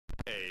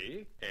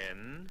Alright,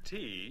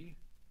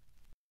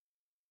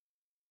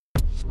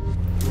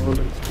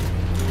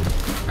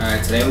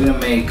 today we're gonna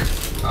make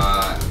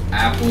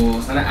apple,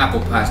 it's not an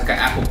apple pie, it's like an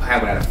apple pie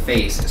without a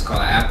face. It's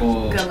called an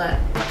apple galette.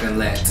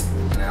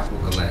 An apple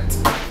galette.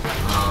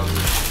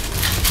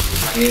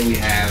 Here we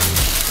have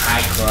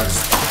pie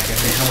crust. I guess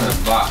they come in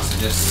a box, so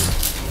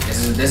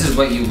this is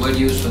what you would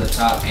use for the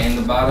top and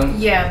the bottom?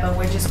 Yeah, but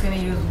we're just gonna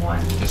use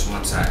one. Just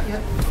one side?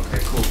 Yep. Okay,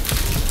 cool.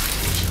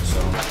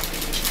 So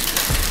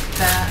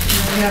that, and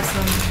then we have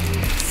some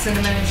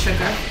cinnamon and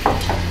sugar.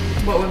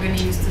 What we're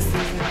gonna use to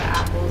season the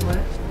apples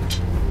with.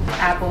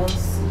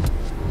 Apples.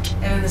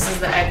 And then this is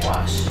the egg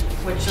wash,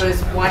 which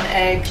is 1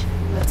 egg,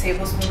 a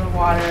tablespoon of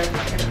water,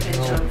 and a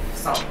pinch of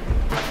salt.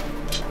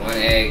 1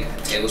 egg,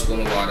 a tablespoon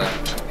of water,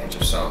 and a pinch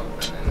of salt.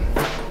 And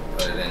then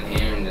put it in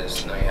here and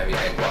just now you have your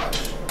egg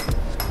wash.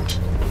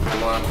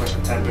 You want to put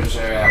the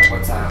temperature at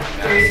what time?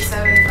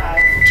 375.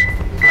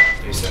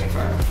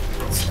 375.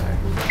 That's right.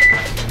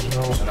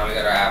 So now we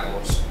got our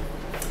apples.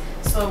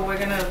 So we're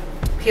gonna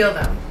peel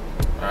them.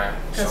 Alright.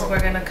 Because we're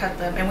gonna cut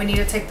them, and we need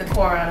to take the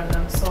core out of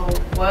them. So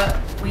what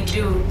we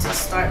do to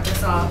start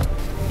this off,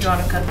 you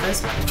want to cut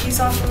this piece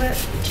off of it.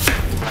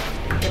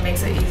 It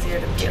makes it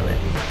easier to peel it.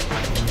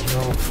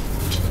 So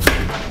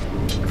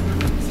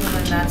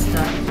then that's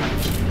done.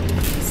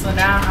 So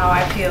now how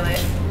I peel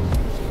it.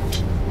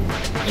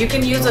 You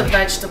can use a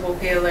vegetable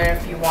peeler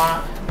if you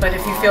want, but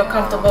if you feel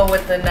comfortable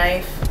with the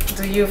knife,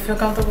 do you feel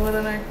comfortable with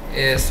a knife?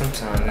 Yeah,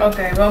 sometimes.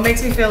 Okay, well it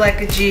makes me feel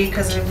like a G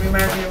because it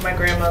reminds me of my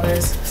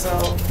grandmother's,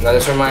 so. No,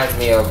 this reminds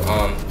me of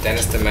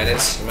Dennis the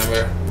Menace,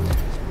 remember?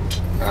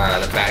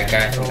 The bad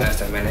guy from Dennis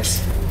the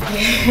Menace.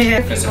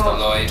 Yeah. Christopher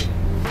Lloyd.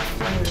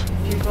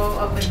 If you go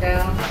up and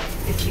down,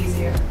 it's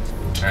easier.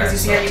 Because you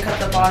see how you cut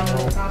the bottom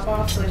and the top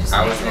off, so it just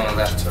I was going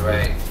left to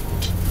right.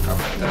 Up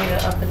and you down. need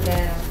it up and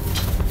down.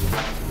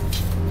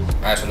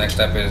 Alright, so next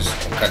step is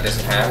cut this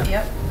in half.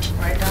 Yep,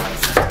 right down the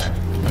center.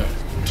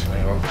 There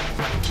you go.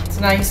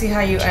 So now you see how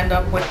you end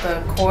up with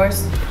the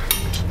cores?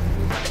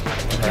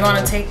 You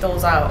want to take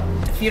those out.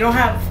 If you don't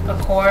have a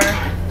core,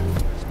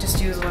 just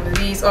use one of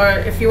these. Or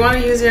if you want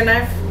to use your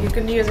knife, you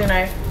can use your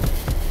knife.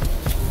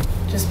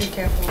 Just be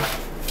careful.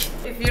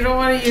 If you don't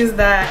want to use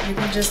that, you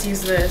can just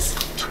use this.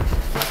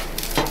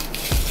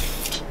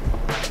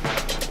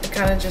 You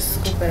kind of just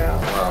scoop it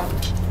out. Wow.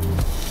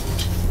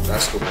 That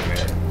scooping made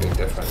a big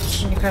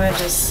difference. You kind of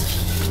just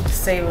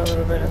save a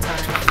little bit of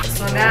time.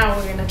 So now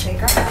we're going to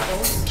take our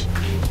apples.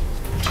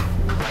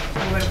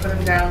 We're going to put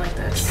them down like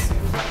this.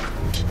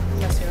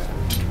 That's your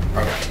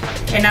apple.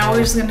 Okay. And now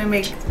we're just going to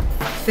make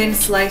thin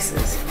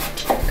slices.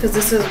 Because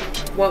this is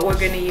what we're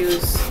going to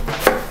use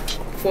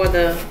for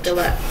the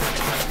galette.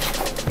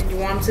 And you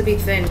want them to be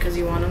thin because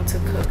you want them to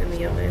cook in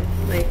the oven,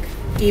 like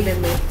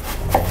evenly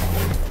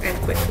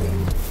and quickly.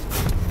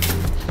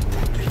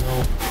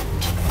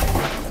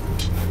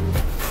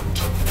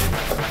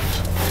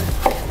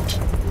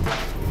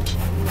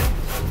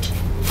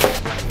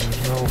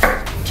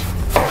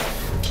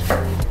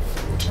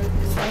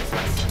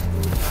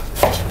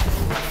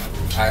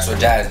 Alright, so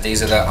Jazz,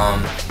 these are the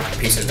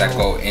pieces that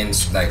go in,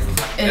 like,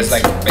 it's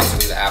like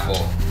basically the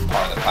apple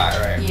part of the pie,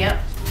 right?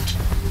 Yep.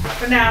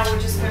 For now, we're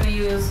just going to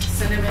use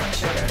cinnamon and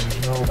sugar.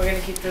 We're going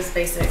to keep this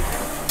basic.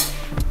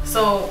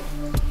 So,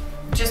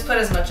 just put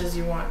as much as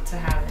you want to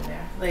have in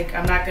there. Like,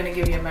 I'm not going to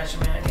give you a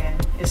measurement again.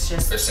 It's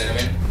just... For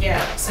cinnamon?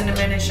 Yeah,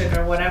 cinnamon and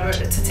sugar, whatever.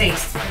 It's a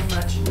taste, pretty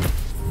much.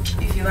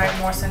 If you like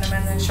more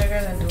cinnamon than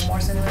sugar, then do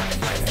more cinnamon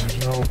than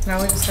sugar. Now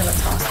we're just going to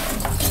toss them.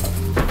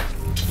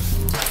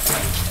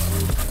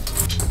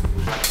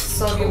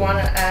 So if you want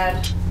to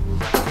add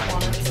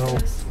walnuts to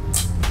this?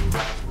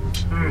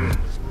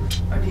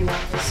 Or do you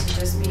want this to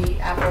just be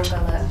apple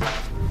galette? I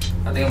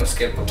think I'm gonna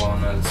skip the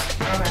walnuts.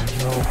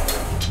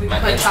 Okay. We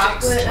can put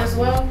chocolate as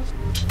well.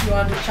 You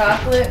want to do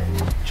chocolate?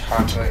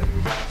 Chocolate.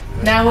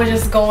 Now we're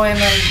just going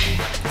like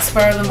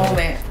spur of the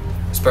moment.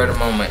 Spur of the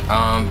moment.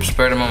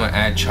 Spur of the moment,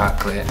 add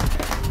chocolate.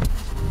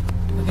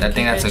 I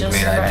think that's a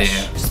great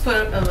idea. Just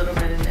put a little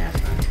bit in there.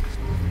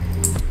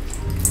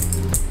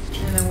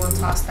 And then we'll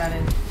toss that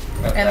in.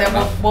 Okay. And then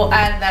we'll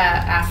add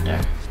that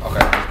after.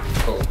 Okay,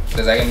 cool.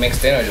 Does that get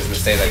mixed in or just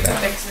stay like that?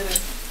 Mix it in.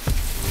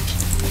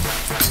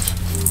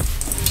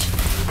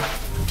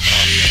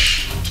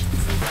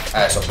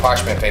 Alright, so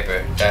parchment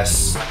paper.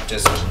 That's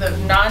just the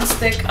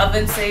non-stick,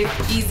 oven-safe,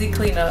 easy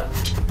cleanup.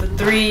 The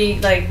 3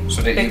 like.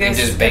 So that you can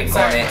just bake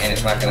on it and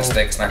it's not gonna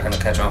stick. It's not gonna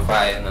catch on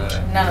fire. None of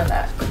that. None of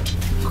that.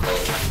 Cool.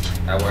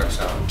 That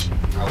works out.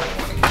 I wouldn't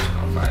want to catch it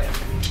on fire.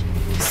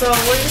 So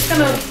we're just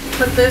gonna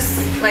put this,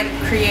 like,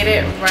 create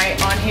it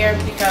right on here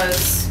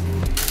because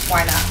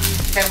why not?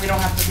 Then we don't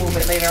have to move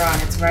it later on.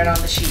 It's right on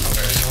the sheet.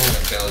 Okay, so we're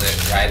gonna build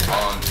it right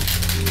on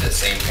the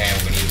same pan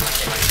we need to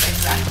cook it.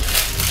 Exactly.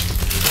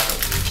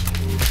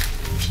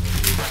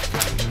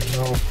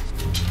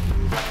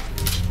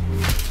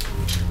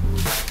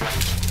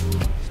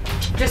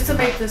 Just to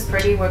make this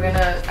pretty, we're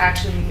gonna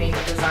actually make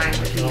a design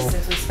with these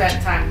since we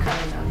spent time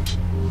cutting them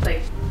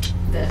like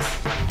this.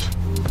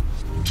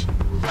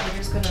 We're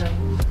just gonna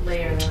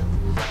layer them.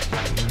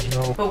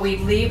 but we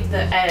leave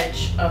the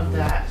edge of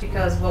that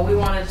because what we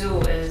want to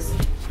do is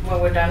when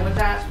we're done with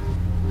that,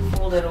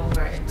 fold it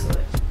over into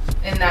it,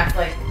 and that's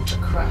like the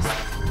crust.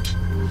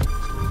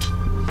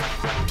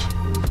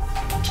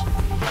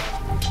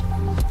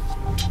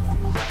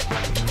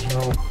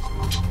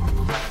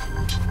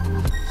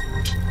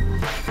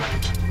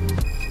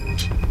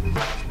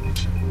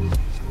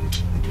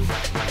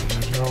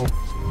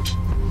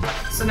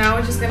 So now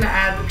we're just gonna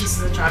add the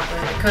pieces of chocolate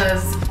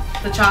because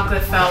the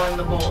chocolate fell in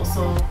the bowl.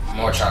 So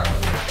more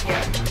chocolate.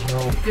 Yeah.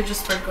 You could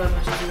just sprinkle as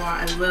much as you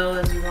want, as little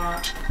as you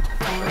want.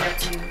 Totally up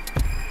to you.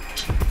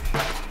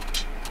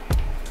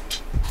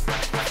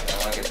 I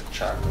want to get the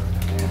chocolate.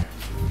 Yeah.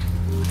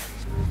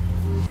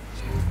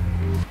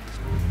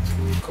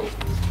 Cool.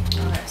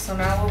 Alright, so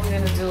now what we're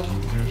gonna do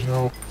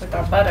with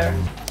our butter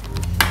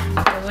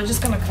is we're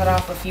just gonna cut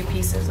off a few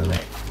pieces of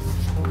it.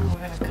 So we're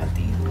gonna cut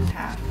these in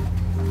half.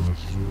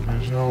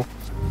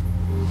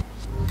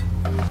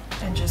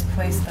 And just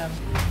place them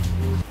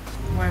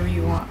wherever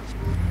you want.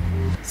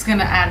 It's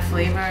gonna add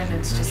flavor and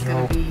it's just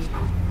gonna be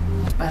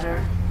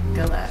butter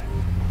galette.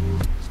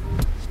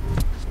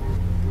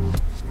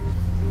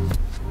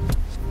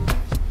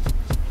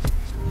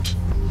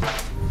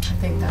 I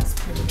think that's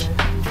pretty good.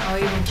 I'll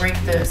even break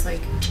this,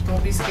 like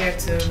don't be scared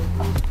to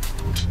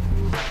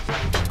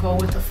go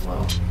with the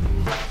flow.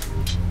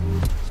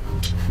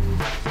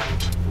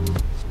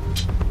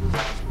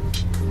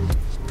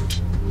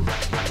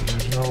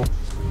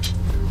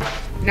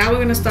 Now we're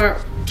gonna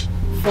start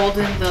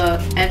folding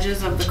the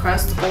edges of the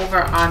crust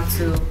over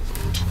onto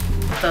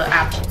the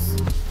apples.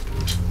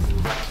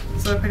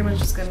 So we're pretty much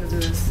just gonna do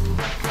this.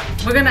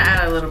 We're gonna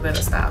add a little bit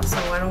of style, so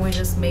why don't we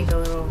just make a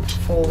little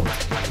fold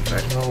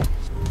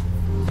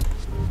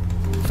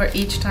for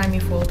each time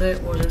you fold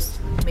it, we'll just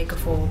make a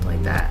fold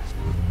like that.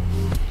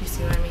 You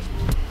see what I mean?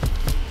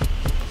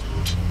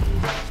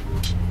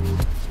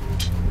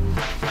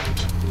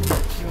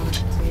 You want to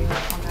continue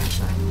on that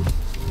side?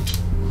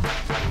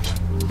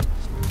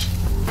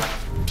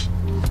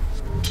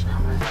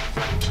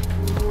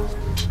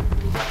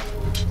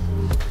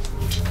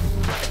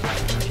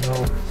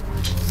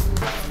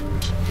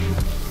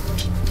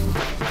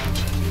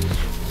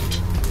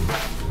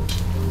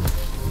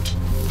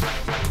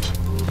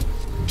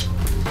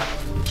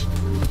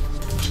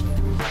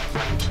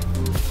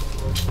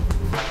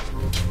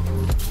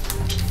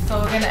 So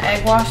we're gonna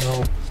egg wash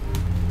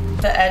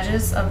the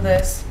edges of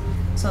this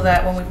so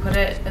that when we put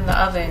it in the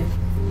oven,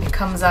 it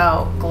comes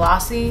out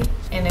glossy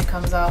and it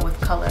comes out with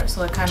color.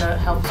 So it kind of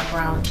helps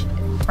brown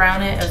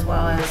it as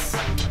well as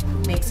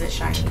makes it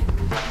shiny. Here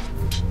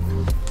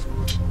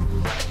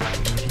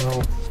we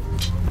go.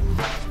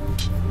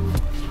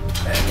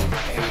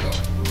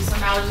 So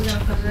now we're just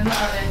gonna put it in the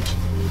oven.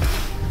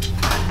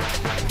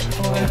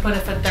 And we're gonna put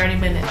it for 30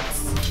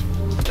 minutes.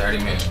 30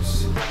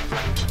 minutes.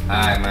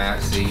 Alright, man.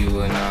 See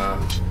you in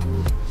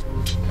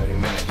 30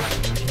 minutes.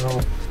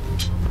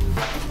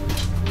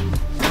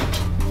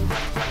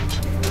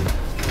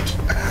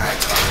 High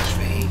tolerance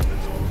for heat.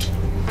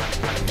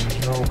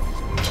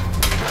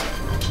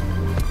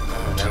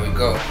 There we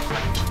go. So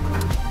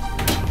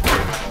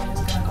we're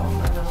just gonna go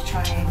for a little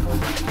triangle.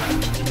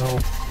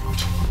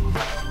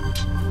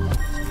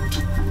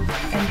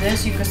 And this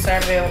you could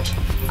serve it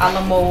a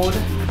la mode,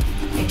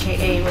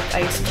 aka with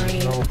ice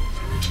cream.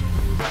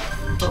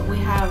 But we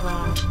have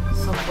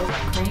some whipped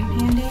cream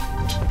handy.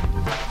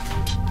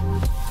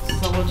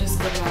 So we'll just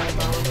give that a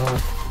go.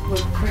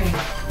 Whipped cream.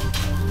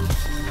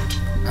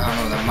 I don't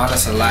know, the amount of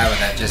saliva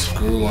that just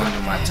grew under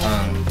my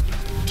tongue.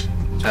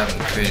 Driving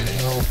me crazy.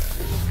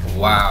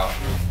 Wow.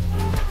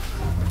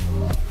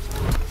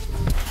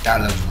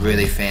 That looks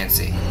really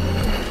fancy.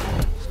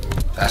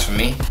 That's for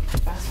me?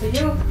 That's for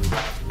you.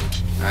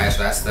 Alright,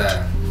 so that's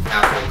the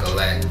apple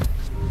galette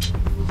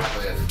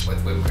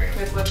with whipped cream.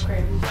 With whipped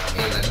cream. I'm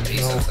eating like a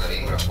piece instead of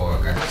eating with a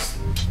fork.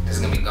 It's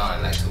gonna be gone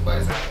in like 2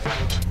 bites.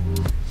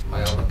 How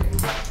y'all looking?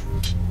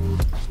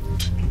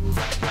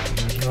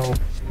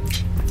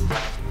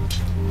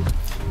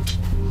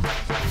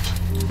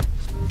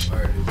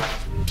 Word.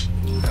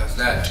 That's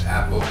that,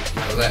 apple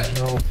galette.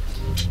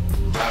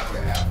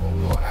 Chocolate apple,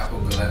 or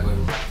apple galette with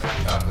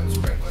chocolate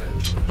sprinkled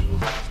into it.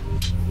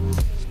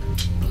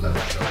 Love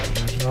it.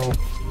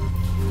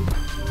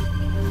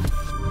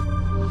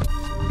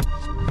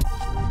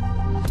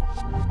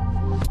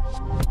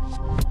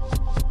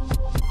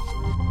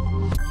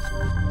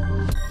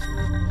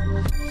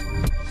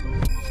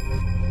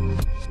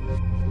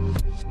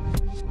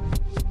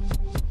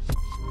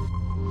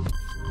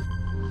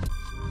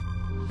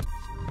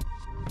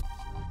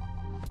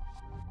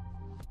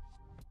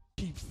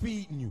 Keep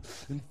feeding you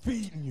and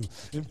feeding you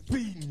and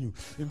feeding you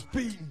and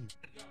feeding you.